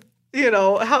would it, you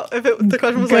know, the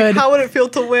question was like, how would it feel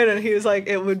to win? And he was like,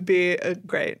 it would be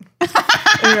great.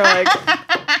 And you're like,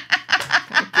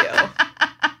 thank you.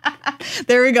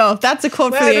 There we go. That's a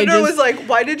quote for the ages. My editor was like,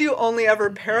 why did you only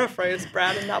ever paraphrase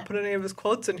Brad and not put any of his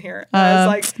quotes in here? And I was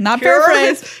like, not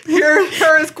paraphrase. Here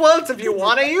are his quotes if you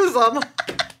want to use them.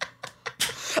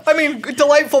 I mean,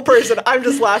 delightful person. I'm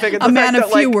just laughing at the fact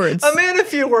that, like, a man of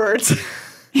few words.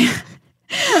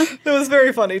 It was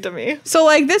very funny to me. So,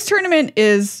 like, this tournament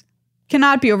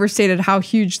cannot be overstated how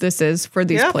huge this is for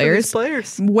these players.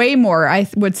 Way more, I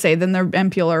would say, than the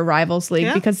MPL or Rivals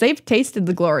League because they've tasted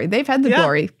the glory. They've had the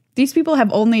glory. These people have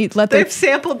only they've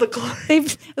sampled the glory.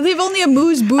 They've only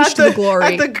amuse-boushed the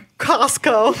glory. At the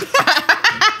Costco.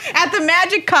 At the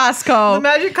Magic Costco. The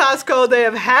Magic Costco, they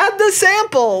have had the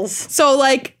samples. So,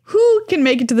 like, who can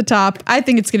make it to the top? I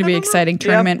think it's going to be an exciting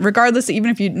tournament, regardless,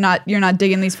 even if you're not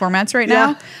digging these formats right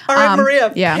now. All right, Maria,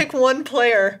 pick one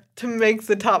player to make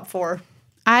the top 4.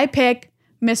 I pick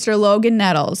Mr. Logan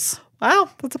Nettles. Wow,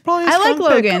 that's probably a I like strong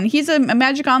pick. Logan. He's a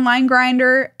Magic Online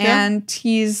grinder, and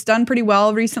he's done pretty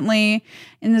well recently,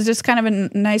 and is just kind of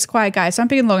a nice, quiet guy. So I'm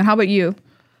picking Logan. How about you?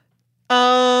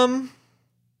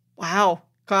 Wow,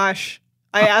 gosh.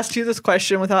 I asked you this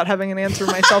question without having an answer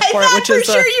myself for it, which for is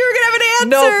sure you were gonna have an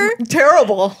answer. no,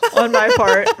 terrible on my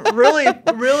part. Really,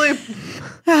 really,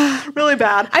 really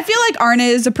bad. I feel like Arne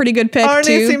is a pretty good pick Arne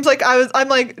too. seems like I'm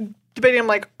like debating. I'm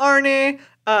like Arne.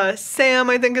 Sam,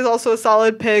 I think, is also a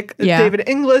solid pick. Yeah. David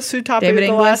Inglis, who topped David at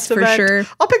the Inglis, last for event. sure.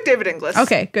 I'll pick David Inglis.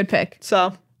 Okay, good pick. So,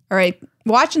 All right,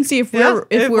 watch and see if yeah, we're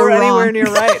if we're we're wrong. anywhere near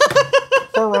right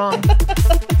or wrong.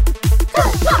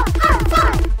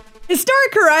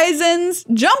 Historic Horizons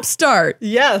Jumpstart.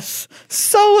 Yes.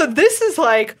 So this is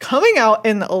like coming out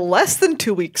in less than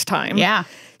 2 weeks' time. Yeah.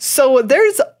 So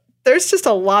there's just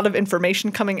a lot of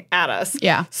information coming at us.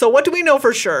 Yeah. So what do we know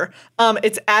for sure?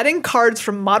 It's adding cards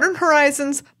from Modern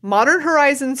Horizons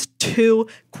 2,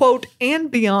 quote,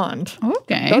 and beyond.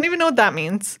 Okay. Don't even know what that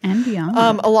means. And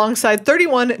beyond. Alongside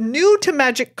 31 new to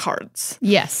Magic cards.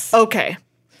 Yes. Okay.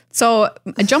 So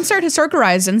Jumpstart Historic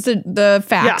Horizons, the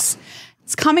facts. Yeah.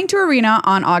 It's coming to Arena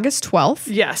on August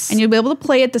 12th. Yes. And you'll be able to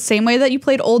play it the same way that you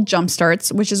played old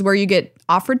Jumpstarts, which is where you get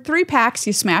offered 3 packs,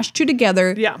 you smash 2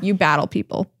 together, Yeah. you battle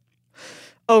people.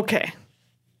 Okay.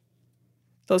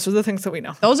 Those are the things that we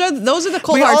know. Those are the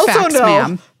cold We hard also facts,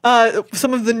 ma'am. know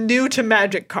some of the new to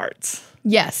Magic cards,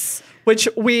 Yes. which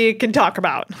we can talk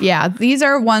about. Yeah, these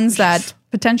are ones that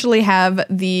potentially have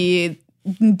the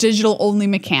digital only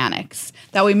mechanics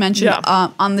that we mentioned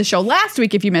on the show last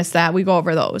week. If you missed that, we go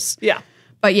over those. Yeah.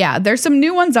 But yeah, there's some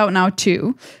new ones out now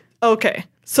too. Okay.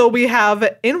 So we have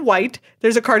in white,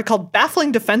 there's a card called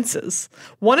Baffling Defenses.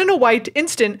 1 in a white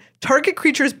instant, target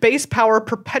creature's base power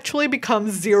perpetually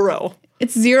becomes 0.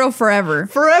 It's 0 forever.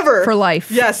 Forever. For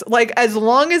life. Yes. Like as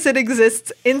long as it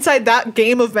exists inside that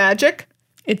game of Magic,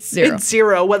 It's 0. it's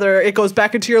 0. Whether it goes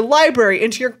back into your library,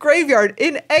 into your graveyard,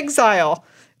 in exile.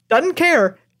 Doesn't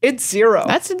care. It's 0.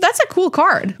 That's a cool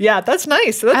card. Yeah, that's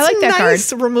nice. That's I like that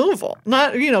nice removal.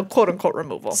 Not, quote unquote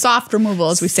removal. Soft removal,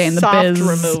 as we say in the Soft biz.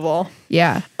 removal.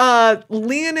 Yeah.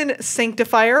 Leonin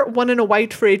Sanctifier, 1 in a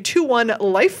white for a 2/1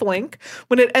 lifelink.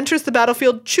 When it enters the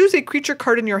battlefield, choose a creature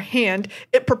card in your hand.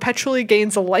 It perpetually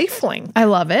gains a lifelink. I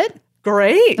love it.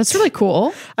 Great. That's really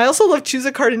cool. I also love choose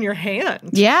a card in your hand.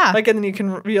 Yeah. Like, and then you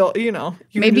can reveal, you Maybe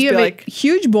can you just have be a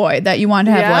huge boy that you want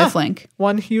to have lifelink.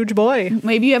 one huge boy.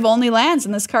 Maybe you have only lands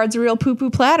and this card's a real poo-poo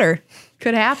platter.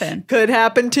 Could happen. Could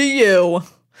happen to you.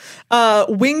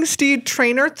 Wingsteed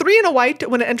Trainer, 3 in a white.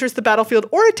 When it enters the battlefield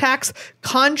or attacks,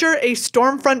 conjure a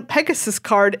Stormfront Pegasus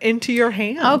card into your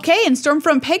hand. Okay, and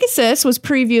Stormfront Pegasus was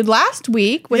previewed last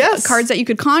week with Yes. cards that you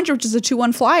could conjure, which is a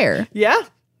 2/1 flyer. Yeah,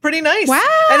 pretty nice. Wow.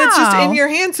 And it's just in your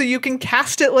hand so you can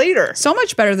cast it later. So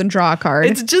much better than draw a card.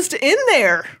 It's just in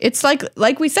there. It's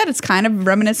like we said, it's kind of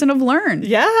reminiscent of Learn.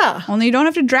 Yeah. Only you don't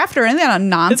have to draft or anything on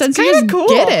nonsense. You kinda just cool.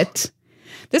 get it.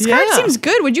 This card Yeah. seems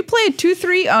good. Would you play a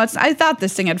 2/3? Oh, I thought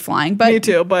this thing had flying, but Me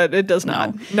too, but it does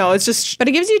not. No, it's just but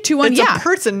it gives you 2/1. it's Yeah, a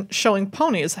person showing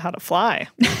ponies how to fly.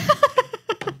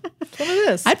 That's what it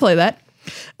is. I'd play that.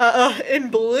 In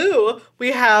blue,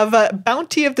 we have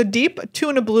Bounty of the Deep, 2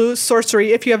 in a blue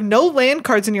sorcery. If you have no land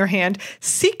cards in your hand,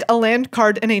 seek a land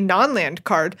card and a non-land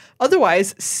card.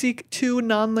 Otherwise, seek 2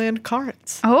 non-land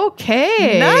cards.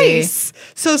 Okay, Nice.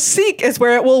 So seek is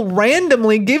where it will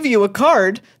randomly give you a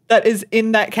card that is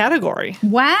in that category.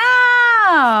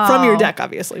 Wow. From your deck,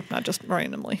 obviously, not just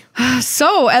randomly.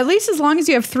 So at least as long as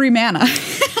you have 3 mana.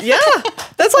 Yeah,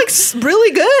 that's like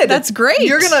really good. That's great.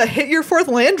 You're going to hit your 4th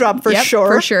land drop for Yep, sure.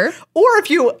 for sure. Or if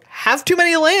you have too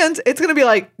many lands, it's going to be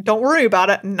like, don't worry about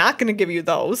it. Not going to give you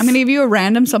those. I'm going to give you a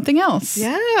random something else.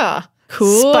 Yeah.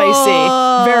 Cool.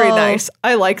 Spicy. Very nice.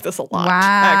 I like this a lot, Wow.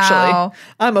 actually.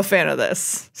 I'm a fan of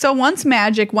this. So once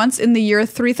magic, once in the year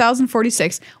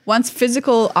 3046, once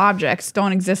physical objects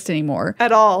don't exist anymore.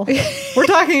 At all. We're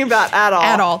talking about at all.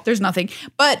 At all. There's nothing.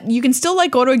 But you can still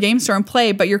like go to a game store and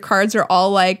play, but your cards are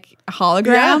all like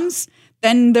holograms.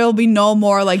 Then there'll be no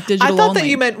more like digital I thought only. that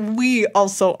you meant we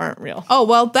also aren't real. Oh,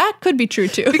 well, that could be true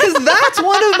too. Because that's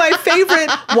one of my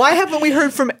favorite. Why haven't we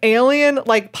heard from alien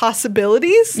like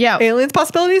possibilities? Yeah. Aliens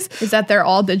possibilities. Is that they're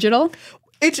all digital?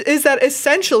 It is that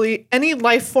essentially any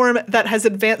life form that has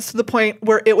advanced to the point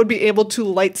where it would be able to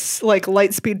light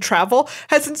speed travel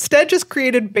has instead just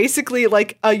created basically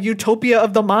like a utopia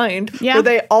of the mind Yeah. where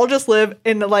they all just live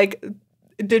in like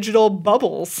digital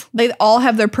bubbles. They all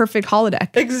have their perfect holodeck.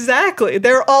 Exactly.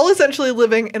 They're all essentially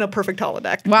living in a perfect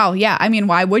holodeck. Wow. Yeah. I mean,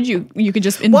 why would you? You could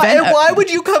just invent. Why would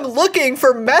you come looking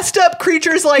for messed up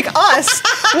creatures like us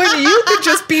when you could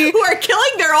just be who are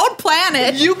killing their own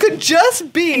planet? You could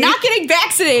just be Not getting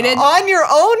vaccinated. on your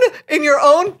own in your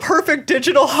own perfect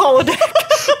digital holodeck,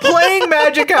 playing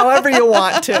Magic however you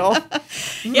want to.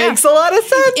 Makes a lot of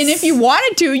sense. And if you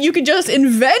wanted to, you could just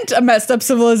invent a messed up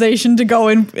civilization to go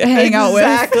and hang out with.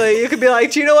 Exactly. You could be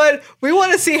like, do you know what? We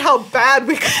want to see how bad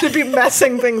we could be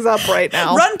messing things up right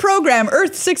now. Run program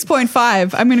Earth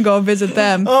 6.5. I'm going to go visit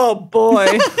them. Oh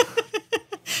boy.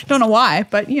 Don't know why,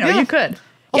 but you could.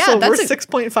 Also, yeah, we're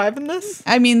 6.5 in this.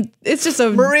 I mean, it's just a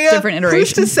Maria, different iteration.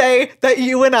 Who's to say that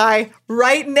you and I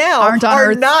right now Aren't on are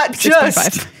Earth not 6.5.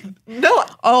 just no.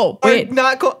 Oh, wait.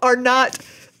 Are not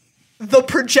the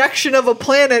projection of a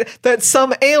planet that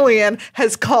some alien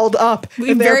has called up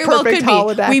We in their very well perfect could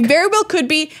holodeck. be. We very well could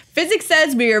be. Physics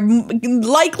says we are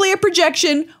likely a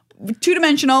projection,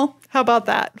 two-dimensional. How about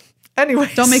that?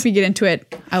 Anyways. Don't make me get into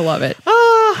it. I love it.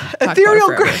 Ethereal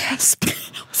about it forever. Grasp.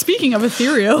 Speaking of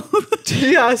ethereal.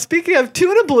 Yeah, speaking of 2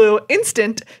 and a blue,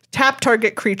 instant, tap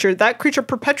target creature. That creature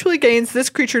perpetually gains. This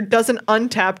creature doesn't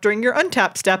untap during your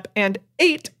untap step. And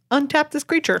 8, untap this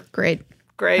creature. Great.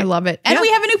 Great. I love it. And Yeah. we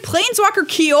have a new planeswalker,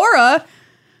 Kiora,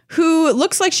 who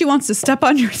looks like she wants to step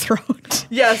on your throat.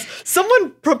 Yes,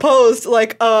 someone proposed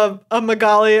like a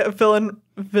Magali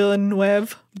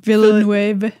Villeneuve.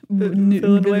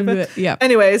 Yeah.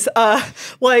 Anyways,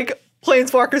 like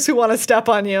planeswalkers who want to step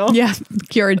on you. Yeah.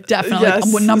 Kiora definitely.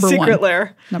 Yes, Number secret one.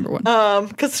 lair. Number one.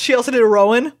 Because she also did a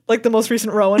Rowan, like the most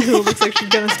recent Rowan, who looks like she's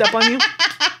gonna step on you.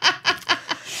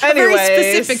 Very Anyways,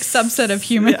 specific subset of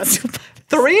humans. yes.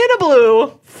 3 and a blue.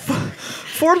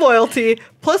 For loyalty,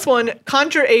 +1,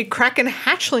 conjure a Kraken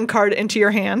Hatchling card into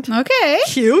your hand. Okay.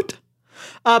 Cute.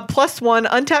 +1,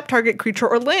 untap target creature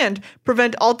or land.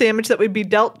 Prevent all damage that would be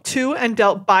dealt to and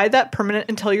dealt by that permanent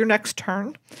until your next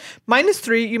turn.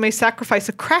 -3, you may sacrifice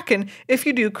a Kraken. If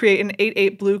you do, create an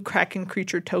 8/8 blue Kraken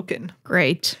creature token.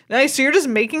 Great. Nice. So you're just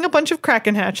making a bunch of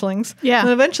Kraken hatchlings. Yeah. And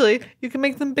eventually you can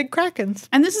make them big Krakens.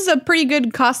 And this is a pretty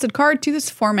good costed card too. This is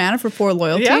 4 mana for 4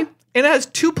 loyalty. Yeah. And it has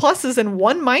 2 pluses and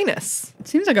 1 minus. It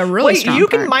seems like a really strong you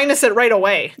card. can minus it right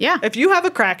away. Yeah. If you have a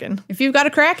Kraken. If you've got a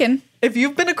Kraken, If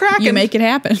you've been a Kraken. you make it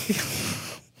happen.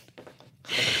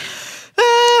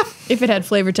 Ah, If it had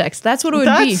flavor text, that's what it would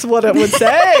that's be. what it would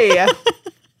say.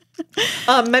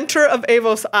 Mentor of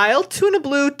Avos Isle, 2 and a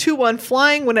blue, 2/1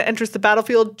 flying. When it enters the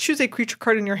battlefield, choose a creature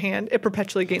card in your hand. It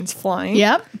perpetually gains flying.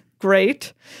 Yep.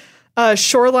 Great.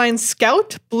 Shoreline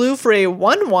Scout, blue for a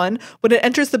 1/1. When it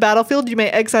enters the battlefield, you may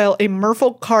exile a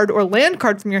Merfolk card or land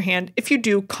card from your hand. If you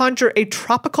do, conjure a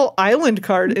Tropical Island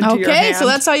card into your hand. Okay, so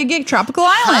that's how you get Tropical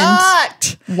Island.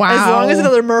 hot. Wow. As long as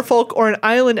another Merfolk or an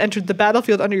island entered the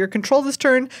battlefield under your control this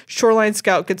turn, Shoreline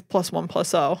Scout gets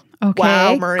 +1/+0. Okay,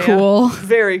 Wow, Maria. cool.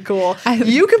 Very cool.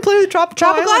 You can play with Tropical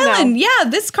Island. Yeah,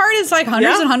 this card is like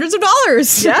hundreds Yeah. and hundreds of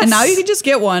dollars. Yes. And now you can just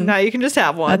get one. Now you can just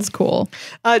have one. That's cool.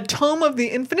 Tome of the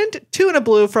Infinite, 2 and a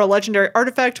blue for a legendary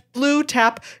artifact. Blue,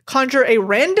 tap, conjure a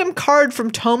random card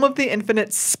from Tome of the Infinite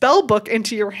spellbook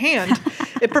into your hand.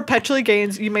 It perpetually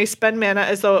gains. You may spend mana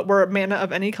as though it were mana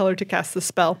of any color to cast the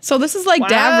spell. So this is like Wow.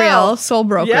 Davriel, Soul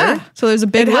Broker. Yeah. So there's a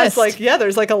big It has list.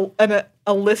 there's like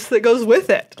a list that goes with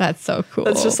it. That's so cool.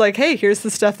 It's just like, hey, here's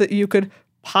the stuff that you could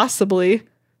possibly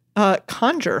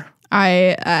conjure.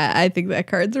 I think that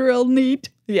card's real neat.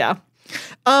 Yeah.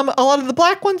 A lot of the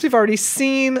black ones we've already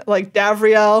seen, like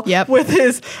Davriel Yep. with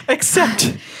his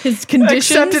accept His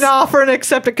conditions. accept an offer and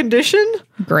accept a condition.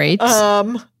 Great.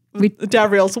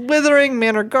 Davriel's Withering,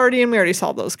 Manor Guardian, we already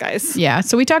saw those guys. Yeah,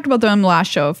 so we talked about them last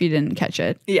show if you didn't catch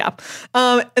it. Yeah.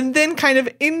 And then kind of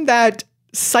in that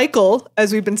cycle,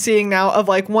 as we've been seeing now, of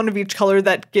like one of each color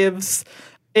that gives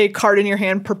a card in your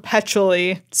hand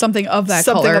perpetually. Something of that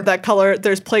Something color. of that color.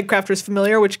 There's Plaguecrafter's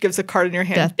Familiar, which gives a card in your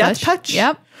hand. Death Touch.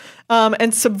 Yep.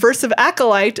 And Subversive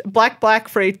Acolyte, black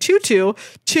for a 2/2,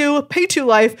 2, pay 2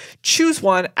 life, choose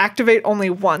 1, activate only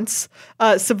once.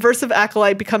 Subversive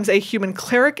Acolyte becomes a human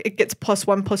cleric. It gets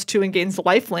 +1/+2 and gains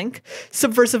lifelink.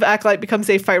 Subversive Acolyte becomes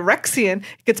a Phyrexian.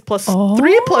 It gets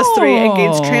 +3/+3 and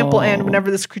gains trample. And whenever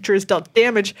this creature is dealt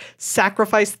damage,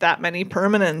 sacrifice that many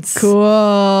permanents. Cool.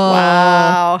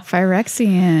 Wow.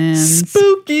 Phyrexians.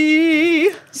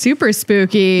 Spooky. Super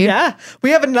spooky. Yeah.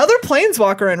 We have another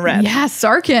Planeswalker in red. Yeah,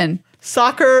 Sarkin.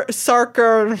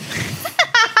 Sarker.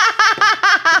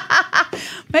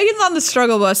 Megan's on the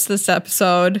struggle bus this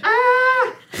episode.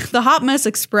 The Hot Mess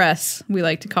Express, we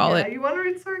like to call it. You want to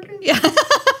read Sarkin? Yeah.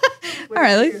 All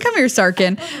right, come here,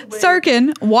 Sarkin.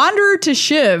 Sarkin, Wanderer to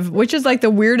Shiv, which is like the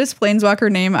weirdest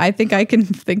planeswalker name I think I can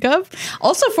think of.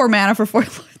 Also 4 mana for 4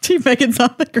 loyalty. Megan's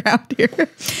on the ground here.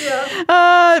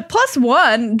 Yeah.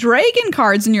 +1, dragon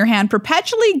cards in your hand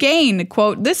perpetually gain,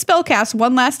 quote, this spell casts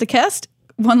one last to cast,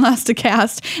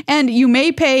 and you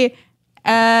may pay,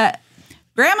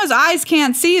 Grandma's eyes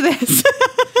can't see this.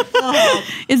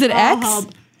 Is it X?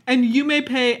 And you may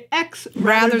pay X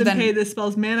rather than pay this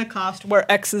spell's mana cost,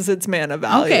 where X is its mana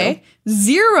value. Okay.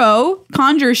 0,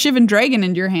 conjure Shiv and Dragon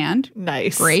into your hand.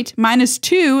 Nice. Great.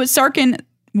 -2, Sarkin,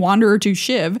 Wanderer to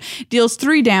Shiv, deals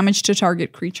 3 damage to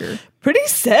target creature. Pretty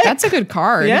sick. That's a good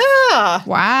card. Yeah.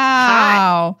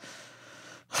 Wow.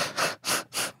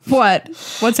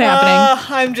 What's happening?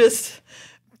 I'm just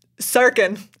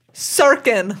Sarkin.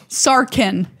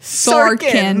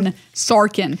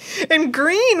 In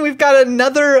green, we've got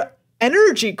another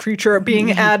energy creature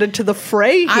being added to the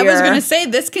fray here. I was going to say,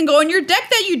 this can go in your deck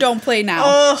that you don't play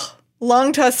now.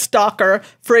 Long Tusk Stalker.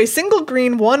 For a single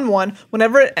green 1/1,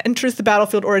 whenever it enters the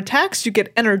battlefield or attacks, you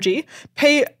get energy.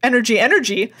 Pay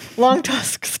energy. Long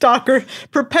Tusk Stalker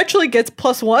perpetually gets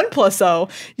 +1/+0.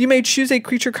 You may choose a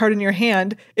creature card in your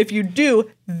hand. If you do,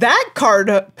 that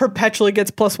card perpetually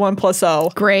gets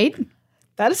 +1/+0. Great.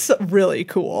 That is really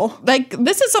cool. Like,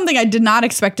 this is something I did not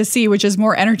expect to see, which is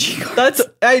more energy cards. That's,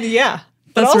 yeah.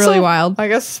 But That's also, really wild. I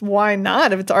guess why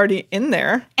not if it's already in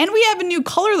there? And we have a new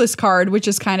colorless card, which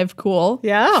is kind of cool.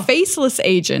 Yeah. Faceless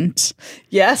Agent.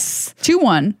 Yes.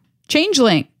 2/1.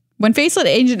 Changeling. When Faceless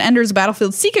Agent enters the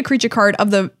battlefield, seek a creature card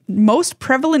of the most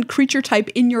prevalent creature type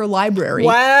in your library.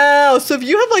 Wow. So if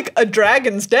you have like a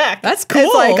dragon's deck. That's cool.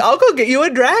 It's like, I'll go get you a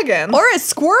dragon. Or a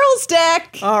squirrel's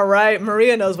deck. All right.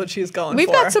 Maria knows what she's going We've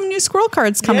for. got some new squirrel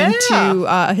cards coming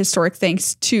to Historic,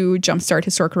 thanks to Jumpstart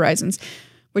Historic Horizons,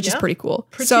 which is pretty cool.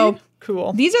 Pretty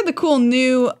cool. These are the cool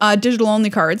new digital only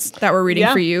cards that we're reading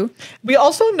for you. We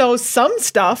also know some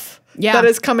stuff that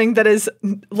is coming that is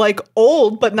like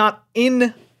old, but not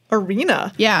in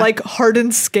Arena. Yeah. Like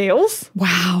Hardened Scales.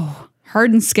 Wow.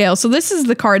 Hardened Scale. So this is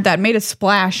the card that made a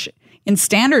splash in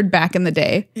Standard back in the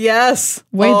day. Yes.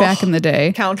 Way back in the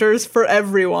day. Counters for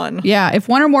everyone. Yeah. If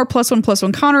 1 or more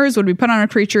 +1/+1 counters would be put on a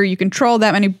creature you control,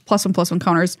 that many +1/+1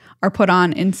 counters are put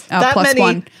on in that +1.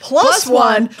 many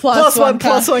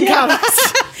 +1/+1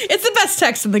 counters. It's the best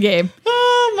text in the game.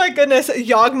 Oh my goodness.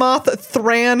 Yawgmoth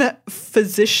Thran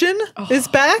Physician is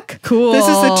back. Cool. This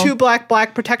is the 2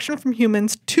 black protection from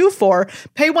humans, 2/4.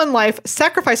 Pay 1 life,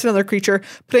 sacrifice another creature,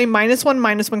 put a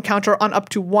 -1/-1 counter on up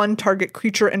to 1 target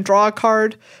creature and draw a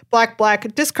card. Black,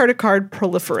 discard a card,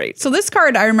 proliferate. So this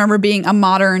card I remember being a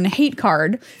modern hate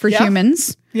card for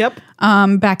humans. Yep.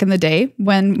 Back in the day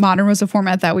when Modern was a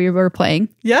format that we were playing.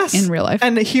 Yes. In real life.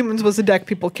 And Humans was a deck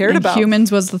people cared about.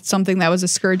 Humans was something that was a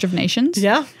scourge of nations.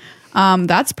 Yeah.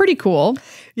 That's pretty cool.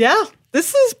 Yeah.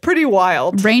 This is pretty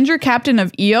wild. Ranger Captain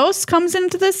of Eos comes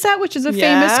into this set, which is a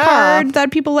famous card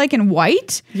that people like in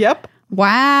white. Yep.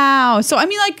 Wow. So, I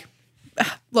mean, like,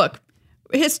 look,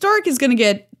 Historic is going to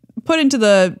get put into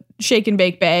the shake and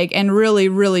bake bag and really,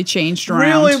 really changed around.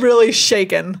 Really, really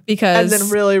shaken. Because and then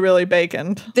really, really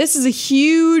baconed. This is a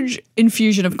huge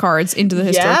infusion of cards into the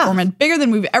Historic format, bigger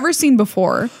than we've ever seen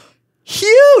before.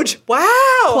 Huge!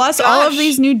 Wow! Plus all of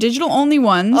these new digital only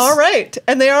ones. All right.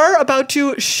 And they are about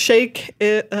to shake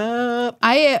it up.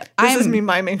 This is me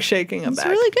miming shaking them back.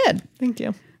 It's really good. Thank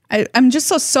you. I'm just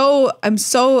so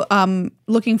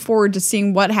looking forward to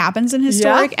seeing what happens in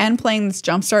Historic and playing this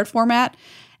Jumpstart format.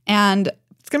 And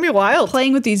it's going to be wild.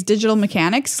 Playing with these digital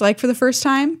mechanics like for the first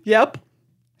time. Yep.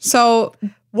 So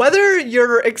whether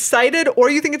you're excited or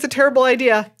you think it's a terrible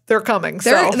idea, they're coming.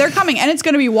 They're coming, and it's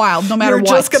going to be wild no matter what.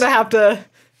 You're just going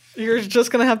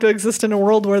to have to exist in a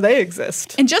world where they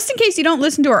exist. And just in case you don't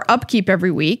listen to our upkeep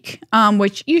every week,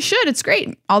 which you should, it's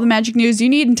great. All the Magic news you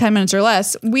need in 10 minutes or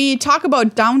less. We talk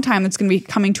about downtime that's going to be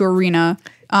coming to Arena.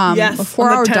 A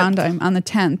 4-hour downtime on the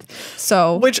 10th.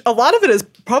 So, which a lot of it is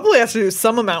probably has to do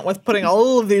some amount with putting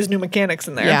all of these new mechanics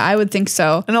in there. Yeah, I would think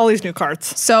so. And all these new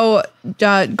cards. So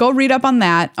go read up on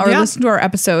that or listen to our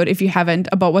episode if you haven't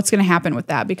about what's going to happen with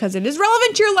that because it is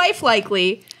relevant to your life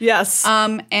likely. Yes.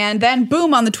 And then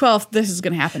boom, on the 12th, this is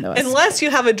going to happen to us. Unless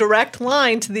you have a direct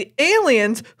line to the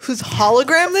aliens whose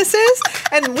hologram this is,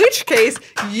 in which case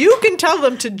you can tell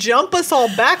them to jump us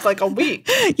all back like a week.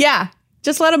 Yeah,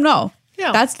 just let them know.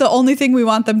 Yeah. That's the only thing we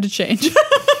want them to change.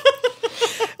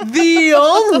 The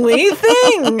only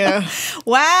thing.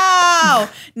 Wow.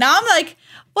 Now I'm like,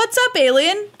 what's up,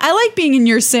 alien? I like being in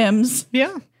your Sims.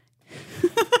 Yeah.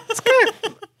 It's good.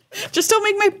 Just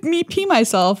don't make me pee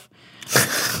myself.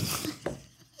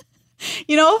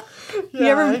 You know?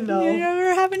 Yeah, I know. You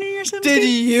ever have any of your Sims Did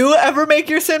pee? you ever make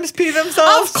your Sims pee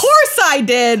themselves? Of course I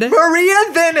did. Maria,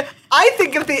 then I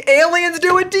think if the aliens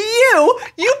do it to you,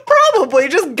 you probably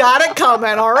just got it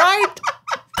coming, all right?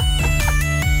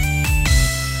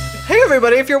 Hey,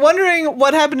 everybody, if you're wondering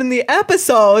what happened in the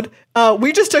episode,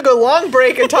 we just took a long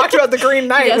break and talked about The Green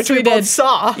Knight, Yes, which we we both did.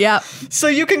 saw. Yep. So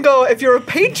you can go, if you're a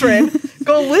patron,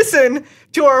 go listen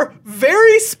to our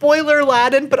very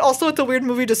spoiler-laden, but also it's a weird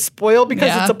movie to spoil because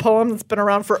Yeah. it's a poem that's been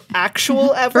around for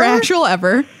actual ever. For actual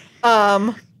ever.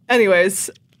 Anyways,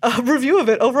 a review of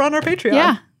it over on our Patreon.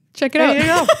 Yeah. Check it There out.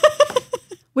 you go.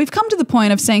 We've come to the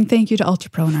point of saying thank you to Ultra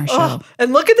Pro in our show. Oh,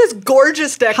 and look at this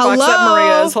gorgeous deck box that Hello?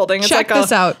 Maria is holding. It's Check like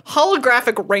this a out.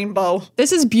 holographic rainbow.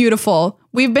 This is beautiful.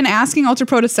 We've been asking Ultra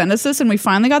Pro to send us this, and we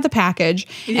finally got the package.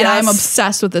 And Yes. I'm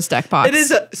obsessed with this deck box. It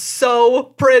is so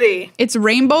pretty. It's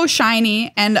rainbow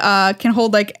shiny and can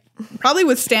hold probably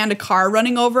withstand a car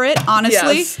running over it.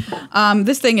 Honestly, Yes.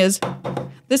 this thing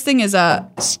is a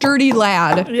sturdy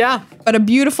lad. Yeah. But a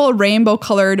beautiful rainbow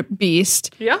colored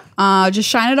beast. Yeah. Just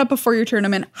shine it up before your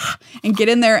tournament and get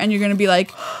in there, and you're gonna be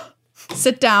like,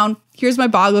 sit down. Here's my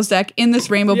Boggles deck in this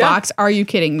rainbow Yeah. box. Are you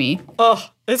kidding me? Oh,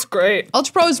 it's great.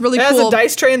 Ultra Pro is really It has cool. a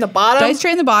dice tray in the bottom. Dice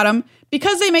tray in the bottom.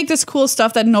 Because they make this cool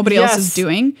stuff that nobody else is Yes.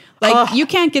 doing. Like, you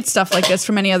can't get stuff like this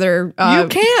from any other You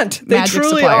can't. They Magic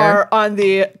truly supplier. are on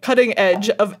the cutting edge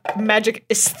of magic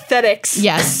aesthetics.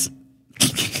 Yes.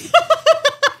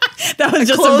 That was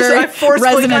just a Close, very I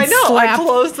forcefully, resonant I know. slap. I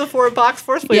closed the box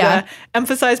forcefully Yeah. to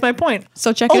emphasize my point.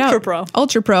 So check it out. Ultra Pro.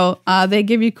 Ultra Pro. They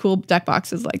give you cool deck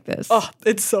boxes like this. Oh,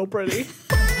 it's so pretty.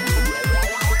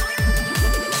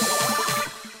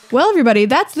 Well, everybody,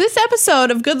 that's this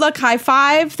episode of Good Luck High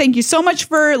Five. Thank you so much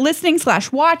for listening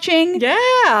 / watching.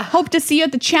 Yeah. Hope to see you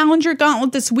at the Challenger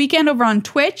Gauntlet this weekend over on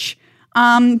Twitch.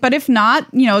 But if not,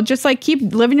 just keep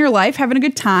living your life, having a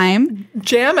good time.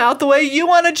 Jam out the way you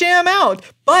want to jam out.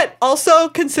 But also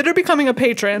consider becoming a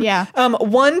patron. Yeah.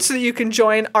 One, so that you can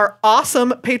join our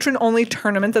awesome patron-only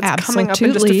tournament that's coming up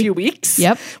in just a Absolutely. few weeks.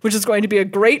 Yep. Which is going to be a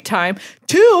great time.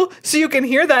 Two, so you can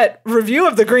hear that review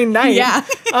of The Green Knight. Yeah.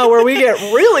 Where we get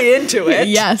really into it.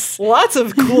 Yes. Lots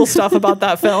of cool stuff about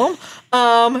that film.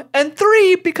 And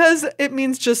three, because it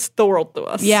means just the world to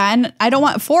us. Yeah, and I don't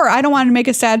want to make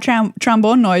a sad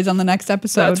trombone noise on the next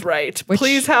episode. That's right. Which-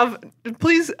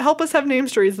 Please help us have name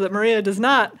stories so that Maria does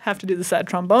not have to do the sad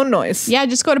trombone noise. Yeah,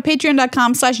 just go to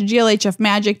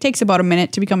patreon.com/glhfmagic. Takes about a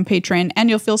minute to become a patron, and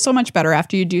you'll feel so much better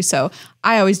after you do so.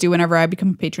 I always do whenever I become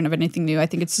a patron of anything new. I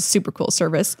think it's a super cool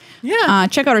service. Yeah.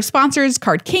 Check out our sponsors,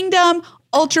 Card Kingdom,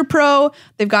 Ultra Pro.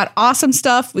 They've got awesome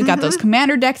stuff. We've got those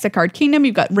commander decks at Card Kingdom.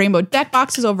 You've got rainbow deck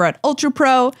boxes over at Ultra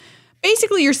Pro.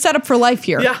 Basically, you're set up for life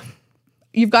here. Yeah.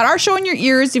 You've got our show in your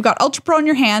ears, you've got Ultra Pro in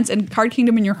your hands, and Card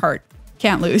Kingdom in your heart.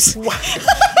 Can't lose. Wow.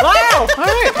 All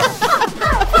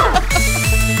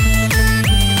right.